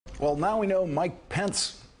Well, now we know Mike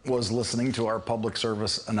Pence was listening to our public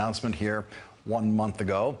service announcement here 1 month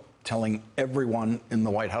ago, telling everyone in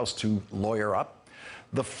the White House to lawyer up.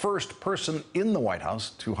 The first person in the White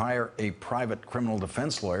House to hire a private criminal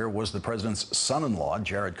defense lawyer was the president's son-in-law,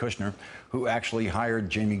 Jared Kushner, who actually hired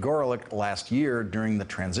Jamie Gorelick last year during the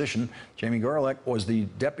transition. Jamie Gorelick was the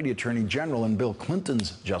deputy attorney general in Bill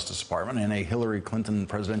Clinton's Justice Department and a Hillary Clinton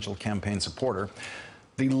presidential campaign supporter.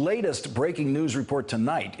 The latest breaking news report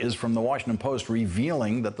tonight is from the Washington Post,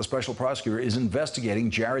 revealing that the special prosecutor is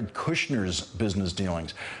investigating Jared Kushner's business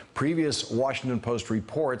dealings. Previous Washington Post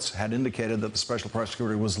reports had indicated that the special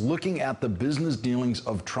prosecutor was looking at the business dealings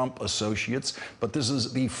of Trump associates, but this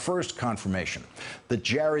is the first confirmation that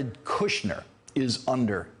Jared Kushner is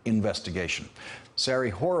under investigation.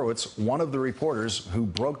 Sari Horwitz, one of the reporters who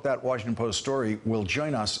broke that Washington Post story, will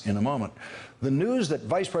join us in a moment. The news that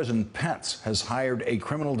Vice President Pence has hired a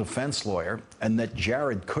criminal defense lawyer and that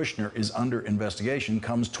Jared Kushner is under investigation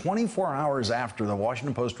comes 24 hours after the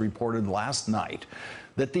Washington Post reported last night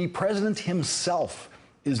that the president himself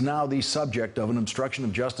is now the subject of an obstruction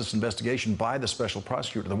of justice investigation by the special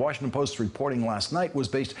prosecutor. The Washington Post's reporting last night was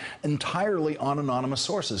based entirely on anonymous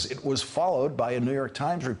sources. It was followed by a New York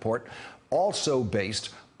Times report also based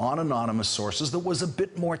on anonymous sources that was a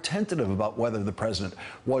bit more tentative about whether the president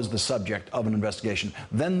was the subject of an investigation.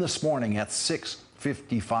 Then this morning at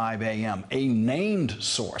 6:55 a.m., a named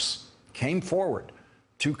source came forward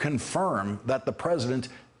to confirm that the president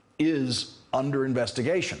is under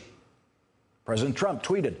investigation. President Trump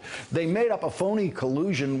tweeted, "They made up a phony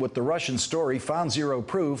collusion with the Russian story, found zero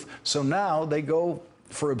proof, so now they go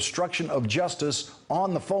for obstruction of justice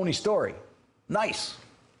on the phony story." Nice.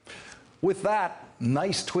 With that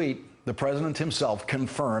nice tweet, the president himself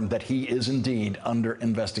confirmed that he is indeed under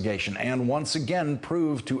investigation and once again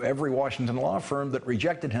proved to every Washington law firm that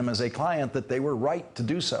rejected him as a client that they were right to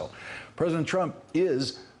do so. President Trump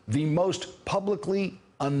is the most publicly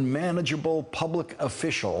unmanageable public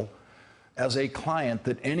official as a client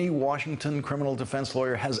that any Washington criminal defense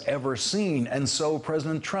lawyer has ever seen. And so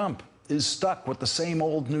President Trump is stuck with the same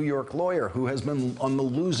old New York lawyer who has been on the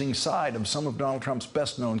losing side of some of Donald Trump's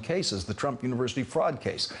best-known cases, the Trump University fraud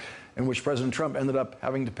case, in which President Trump ended up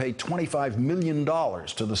having to pay $25 million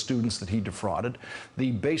to the students that he defrauded,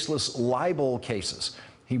 the baseless libel cases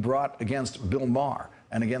he brought against Bill Maher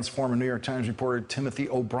and against former New York Times reporter Timothy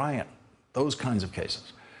O'Brien, those kinds of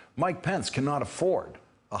cases. Mike Pence cannot afford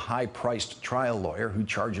a high-priced trial lawyer who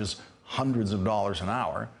charges hundreds of dollars an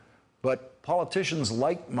hour, but politicians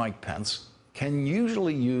like Mike Pence can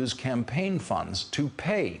usually use campaign funds to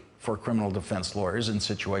pay for criminal defense lawyers in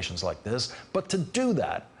situations like this. But to do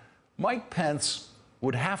that, Mike Pence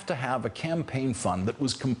would have to have a campaign fund that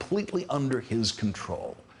was completely under his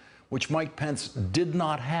control, which Mike Pence did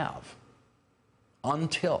not have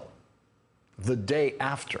until the day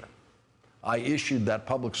after I issued that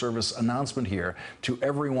public service announcement here to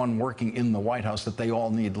everyone working in the White House that they all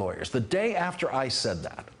need lawyers. The day after I said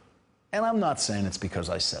that, and I'm not saying it's because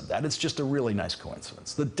I said that, it's just a really nice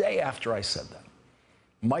coincidence. The day after I said that,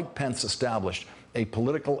 Mike Pence established a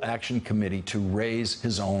political action committee to raise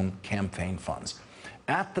his own campaign funds.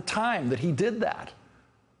 At the time that he did that,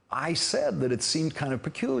 I said that it seemed kind of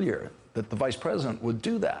peculiar that the vice president would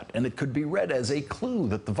do that, and it could be read as a clue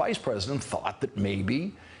that the vice president thought that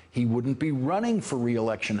maybe he wouldn't be running for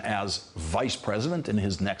re-election as vice president in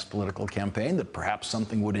his next political campaign, that perhaps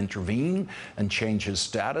something would intervene and change his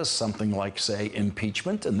status, something like, say,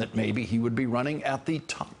 impeachment, and that maybe he would be running at the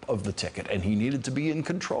top of the ticket, and he needed to be in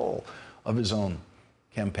control of his own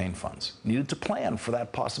campaign funds, needed to plan for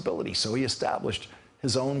that possibility. So he established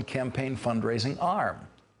his own campaign fundraising arm.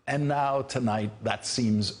 And now, tonight, that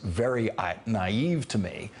seems very naive to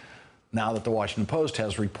me, now that the Washington Post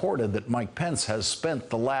has reported that Mike Pence has spent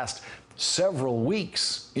the last several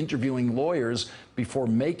weeks interviewing lawyers before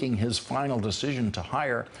making his final decision to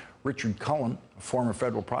hire Richard Cullen, a former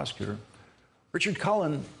federal prosecutor. Richard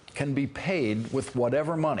Cullen can be paid with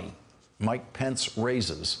whatever money Mike Pence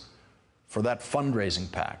raises for that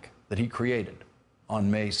fundraising PAC that he created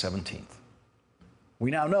on May 17th. We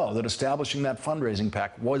now know that establishing that fundraising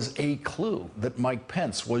PAC was a clue that Mike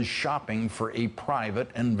Pence was shopping for a private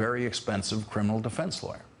and very expensive criminal defense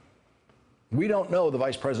lawyer. We don't know the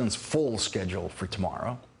vice president's full schedule for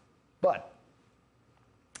tomorrow, but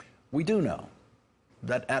we do know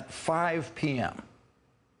that at 5 p.m.,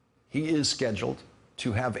 he is scheduled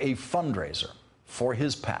to have a fundraiser for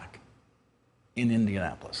his PAC in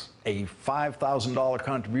Indianapolis. A $5,000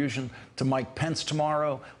 contribution to Mike Pence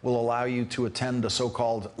tomorrow will allow you to attend a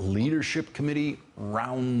so-called leadership committee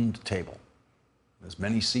round table. As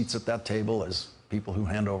many seats at that table as people who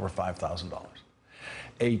hand over $5,000.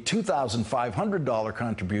 A $2,500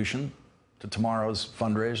 contribution to tomorrow's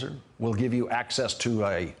fundraiser will give you access to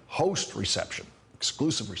a host reception,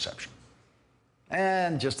 exclusive reception.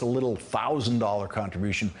 And just a little $1,000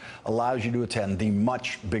 contribution allows you to attend the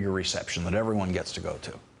much bigger reception that everyone gets to go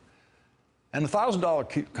to. And the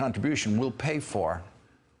 $1,000 contribution will pay for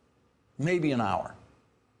maybe an hour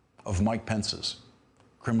of Mike Pence's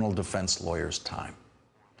criminal defense lawyer's time.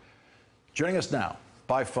 Joining us now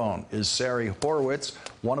by phone is Sari Horwitz,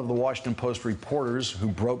 one of the Washington Post reporters who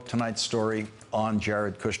broke tonight's story on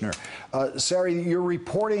Jared Kushner. Sari, your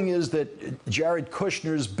reporting is that Jared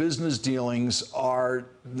Kushner's business dealings are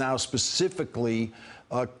now specifically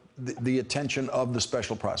the attention of the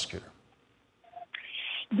special prosecutor.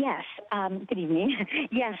 Yes. Good evening.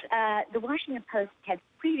 Yes, the Washington Post had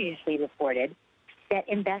previously reported that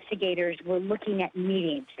investigators were looking at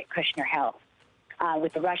meetings that Kushner held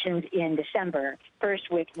with the Russians in December,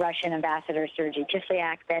 first with Russian Ambassador Sergei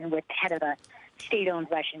Kislyak, then with the head of a state-owned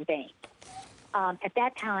Russian bank. At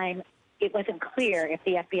that time, it wasn't clear if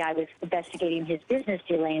the FBI was investigating his business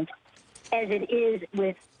dealings, as it is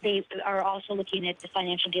with, they are also looking at the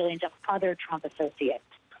financial dealings of other Trump associates,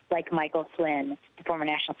 like Michael Flynn, the former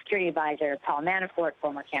national security advisor, Paul Manafort,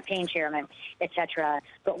 former campaign chairman, etc.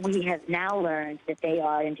 But we have now learned that they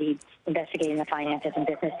are indeed investigating the finances and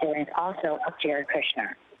business dealings also of Jared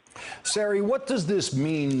Kushner. Sari, what does this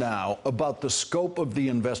mean now about the scope of the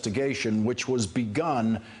investigation, which was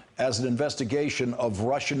begun as an investigation of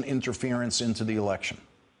Russian interference into the election?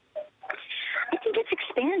 I think it's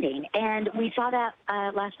expanding, and we saw that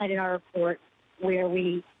last night in our report, where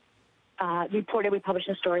we we published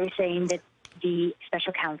a story saying that the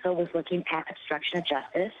special counsel was looking at obstruction of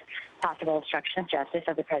justice, possible obstruction of justice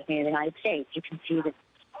of the President of the United States. You can see that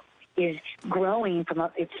is growing from,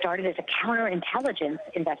 it started as a counterintelligence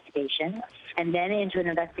investigation and then into an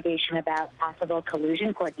investigation about possible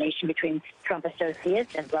collusion, coordination between Trump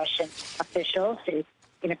associates and Russian officials to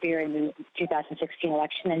interfere in the 2016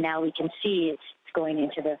 election. And now we can see it's going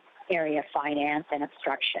into the area of finance and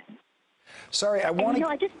obstruction. Sorry, I want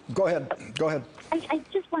to go ahead. Go ahead. I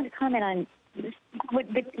just want to comment on what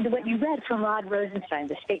you read from Rod Rosenstein,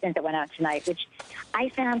 the statement that went out tonight, which I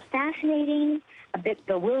found fascinating, a bit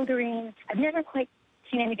bewildering. I've never quite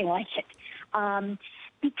seen anything like it,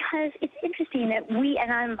 because it's interesting that we, and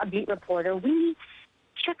I'm a beat reporter, we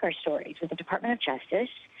check our stories with the Department of Justice.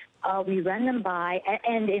 We run them by,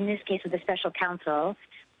 and in this case with the special counsel,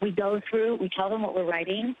 we go through, we tell them what we're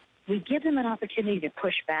writing, we give them an opportunity to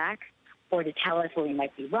push back or to tell us where we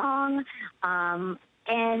might be wrong,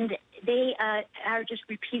 and they are just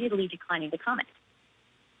repeatedly declining to comment.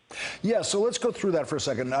 Yeah, so let's go through that for a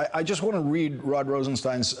second. I just want to read Rod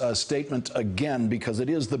Rosenstein's statement again, because it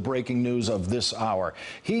is the breaking news of this hour.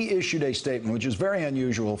 He issued a statement, which is very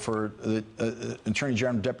unusual for the Attorney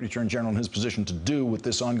General, Deputy Attorney General in his position to do with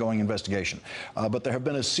this ongoing investigation. But there have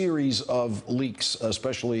been a series of leaks,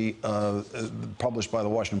 especially published by the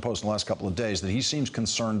Washington Post in the last couple of days, that he seems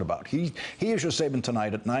concerned about. He issued a statement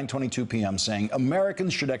tonight at 9:22 p.m. saying,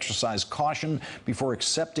 Americans should exercise caution before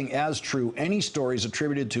accepting as true any stories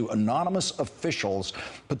attributed to anonymous officials,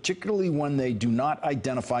 particularly when they do not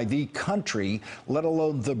identify the country, let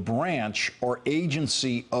alone the branch or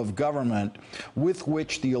agency of government with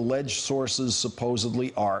which the alleged sources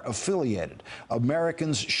supposedly are affiliated.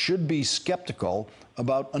 Americans should be skeptical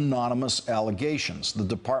about anonymous allegations. The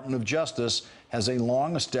Department of Justice has a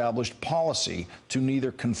long-established policy to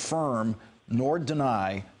neither confirm nor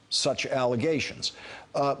deny such allegations.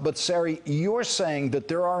 But Sari, you're saying that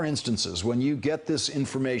there are instances when you get this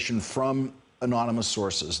information from anonymous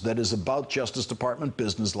sources that is about Justice Department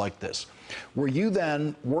business like this, where you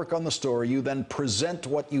then work on the story, you then present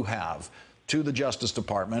what you have to the Justice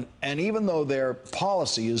Department, and even though their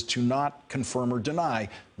policy is to not confirm or deny,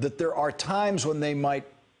 that there are times when they might,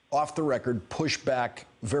 off the record, push back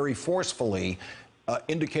very forcefully,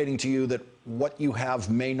 indicating to you that what you have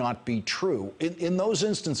may not be true. In those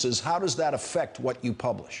instances, how does that affect what you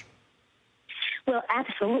publish? Well,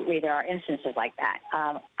 absolutely, there are instances like that.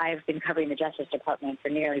 I've been covering the Justice Department for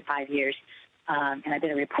nearly 5 years, and I've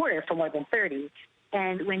been a reporter for more than 30.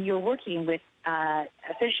 And when you're working with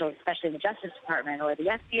officials, especially in the Justice Department or the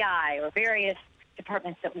FBI or various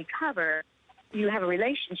departments that we cover, you have a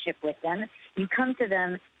relationship with them. You come to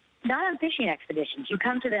them not on fishing expeditions. You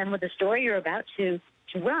come to them with a story you're about to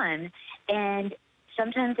run, and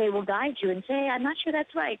sometimes they will guide you and say, I'm not sure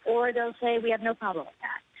that's right, or they'll say, we have no problem with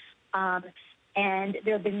that. And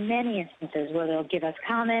there have been many instances where they'll give us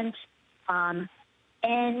comments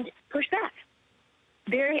and push back.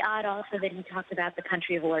 Very odd also that he talked about the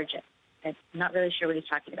country of origin. I'm not really sure what he's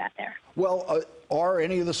talking about there. Well, are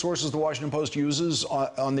any of the sources the Washington Post uses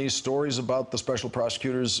on these stories about the special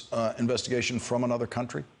prosecutor's investigation from another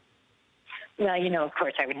country? Well, of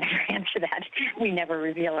course, I would never answer that. We never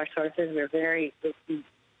reveal our sources. We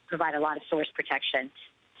provide a lot of source protection.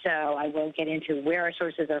 So I won't get into where our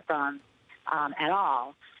sources are from at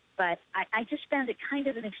all. But I just found it kind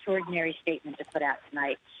of an extraordinary statement to put out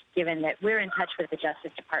tonight, given that we're in touch with the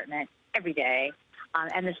Justice Department every day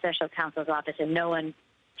and the special counsel's office, and no one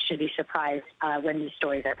should be surprised when these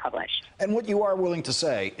stories are published. And what you are willing to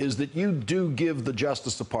say is that you do give the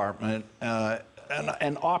Justice Department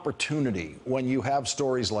an opportunity when you have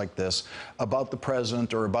stories like this about the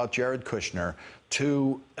president or about Jared Kushner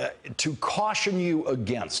to caution you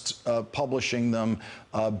against publishing them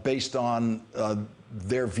based on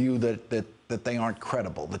their view that they aren't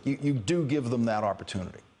credible, that you do give them that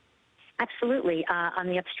opportunity. Absolutely. On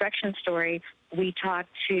the obstruction story, we talk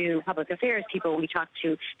to public affairs people, we talk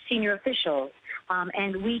to senior officials,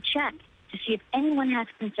 and we check to see if anyone has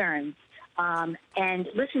concerns and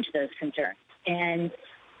listen to those concerns. And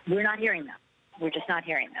we're not hearing them. We're just not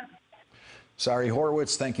hearing them. Sari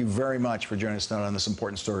Horwitz, thank you very much for joining us tonight on this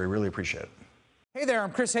important story. Really appreciate it. Hey there,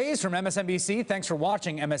 I'm Chris Hayes from MSNBC. Thanks for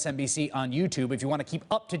watching MSNBC on YouTube. If you want to keep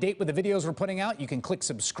up to date with the videos we're putting out, you can click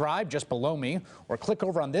subscribe just below me or click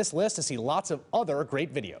over on this list to see lots of other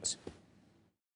great videos.